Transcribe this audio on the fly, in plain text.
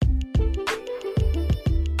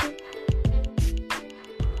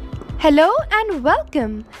Hello and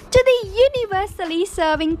welcome to the universally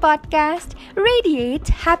serving podcast Radiate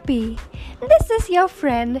Happy. This is your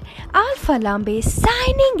friend Alpha Lambe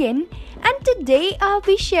signing in, and today I'll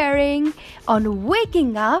be sharing on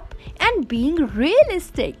waking up and being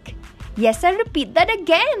realistic. Yes, I repeat that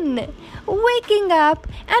again. Waking up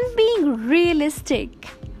and being realistic.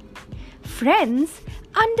 Friends,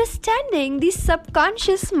 understanding the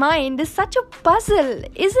subconscious mind is such a puzzle,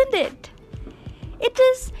 isn't it? It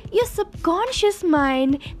is your subconscious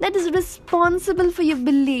mind that is responsible for your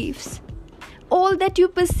beliefs. All that you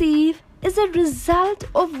perceive is a result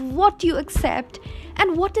of what you accept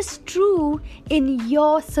and what is true in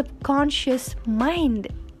your subconscious mind.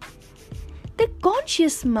 The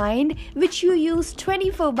conscious mind, which you use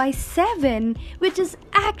 24/7, which is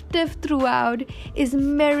active throughout, is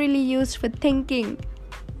merely used for thinking.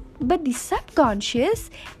 But the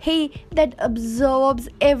subconscious, that absorbs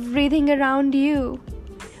everything around you.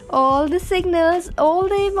 All the signals, all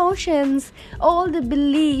the emotions, all the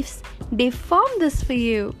beliefs, they form this for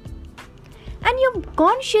you. And your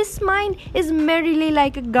conscious mind is merely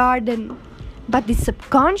like a garden. But the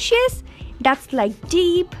subconscious, that's like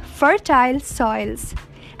deep, fertile soils.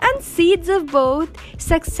 And seeds of both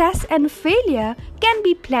success and failure can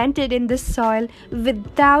be planted in the soil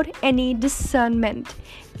without any discernment.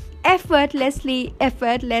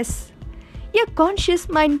 Effortless. Your conscious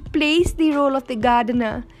mind plays the role of the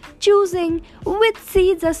gardener, choosing which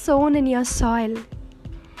seeds are sown in your soil.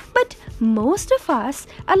 But most of us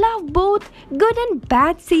allow both good and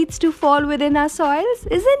bad seeds to fall within our soils,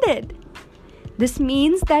 isn't it? This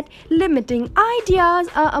means that limiting ideas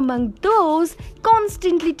are among those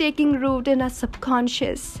constantly taking root in our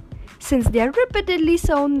subconscious, since they are repeatedly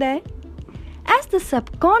sown there. As the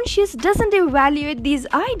subconscious doesn't evaluate these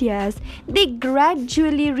ideas, they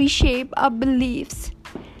gradually reshape our beliefs.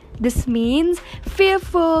 This means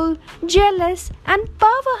fearful, jealous, and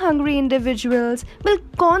power-hungry individuals will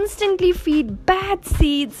constantly feed bad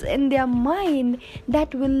seeds in their mind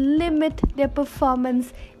that will limit their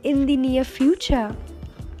performance in the near future.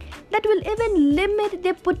 That will even limit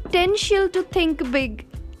their potential to think big.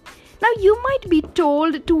 Now, you might be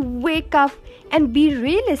told to wake up and be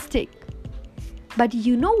realistic. But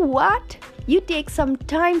you know what? You take some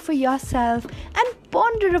time for yourself and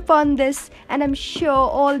ponder upon this, and I'm sure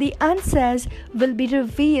all the answers will be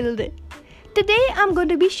revealed. Today I'm going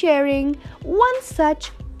to be sharing one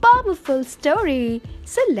such powerful story.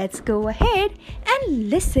 So let's go ahead and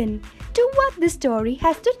listen to what the story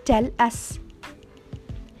has to tell us.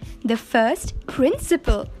 The first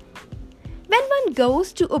principle. When one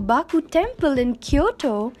goes to Obaku Temple in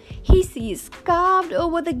Kyoto, he sees carved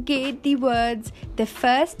over the gate the words, "The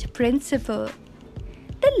First Principle."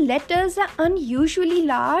 The letters are unusually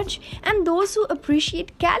large, and those who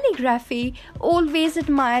appreciate calligraphy always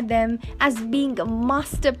admire them as being a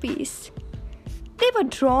masterpiece. They were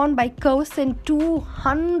drawn by Kosen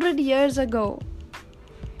 200 years ago.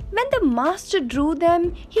 When the master drew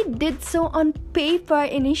them, he did so on paper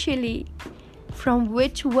initially, from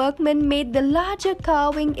which workmen made the larger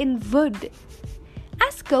carving in wood.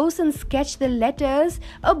 As Kosen sketched the letters,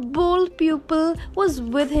 a bold pupil was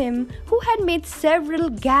with him who had made several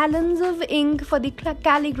gallons of ink for the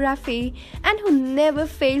calligraphy and who never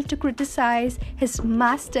failed to criticize his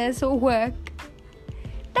master's work.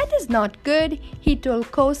 "That is not good," he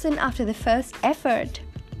told Kosen after the first effort.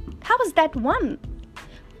 "How was that one?"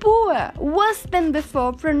 "Poor, worse than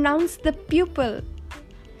before," pronounced the pupil.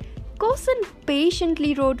 Kosen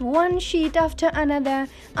patiently wrote one sheet after another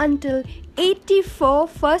until 84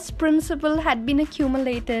 first principle had been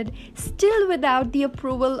accumulated, still without the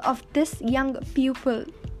approval of this young pupil.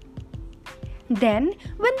 Then,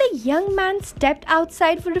 when the young man stepped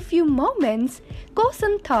outside for a few moments,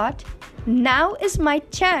 Kosen thought, "Now is my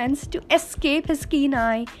chance to escape his keen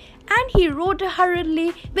eye," and he wrote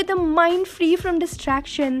hurriedly with a mind free from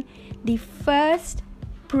distraction, "The first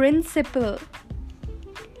principle."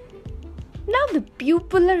 Now the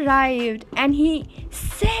pupil arrived and he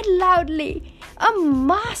said loudly, "A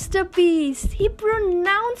masterpiece!" He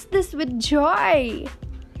pronounced this with joy.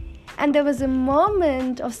 And there was a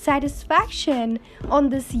moment of satisfaction on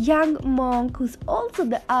this young monk, who's also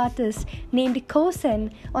the artist named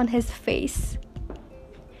Kosen, on his face.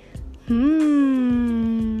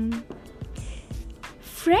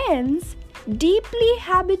 Friends, deeply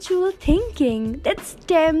habitual thinking that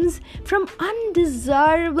stems from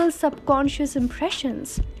undesirable subconscious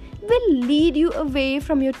impressions will lead you away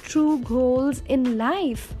from your true goals in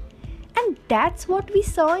life. And that's what we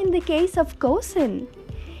saw in the case of Kosen.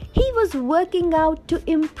 He was working out to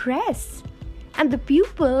impress, and the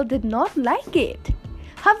pupil did not like it.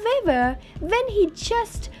 However, when he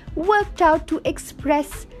just worked out to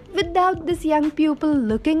express without this young pupil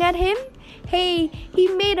looking at him? Hey, he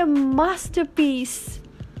made a masterpiece.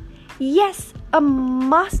 Yes, a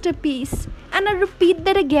masterpiece. And I repeat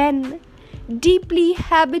that again. Deeply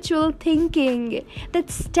habitual thinking that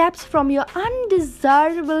steps from your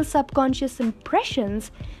undesirable subconscious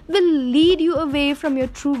impressions will lead you away from your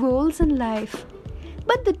true goals in life.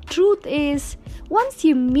 But the truth is, once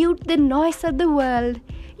you mute the noise of the world,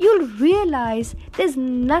 you'll realize there's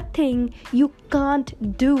nothing you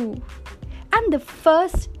can't do. And the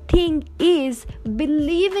first thing is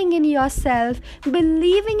believing in yourself,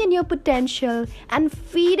 believing in your potential, and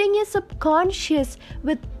feeding your subconscious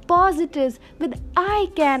with positives, with I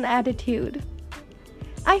can attitude.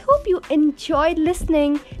 I hope you enjoyed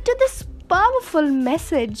listening to this powerful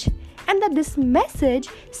message and that this message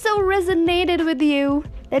so resonated with you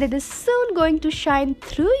that it is soon going to shine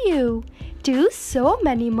through you to so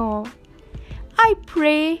many more. I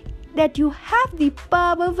pray that you have the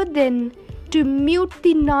power within to mute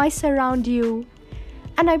the noise around you.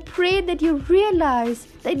 And I pray that you realize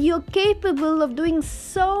that you're capable of doing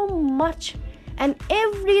so much, and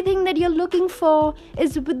everything that you're looking for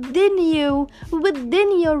is within you,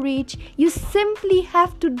 within your reach. You simply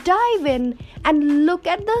have to dive in and look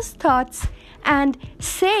at those thoughts and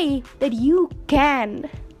say that you can.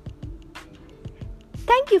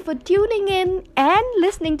 Thank you for tuning in and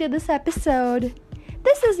listening to this episode.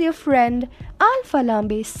 This is your friend Alpha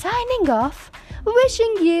Lambe signing off,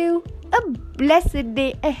 wishing you a blessed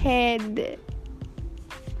day ahead.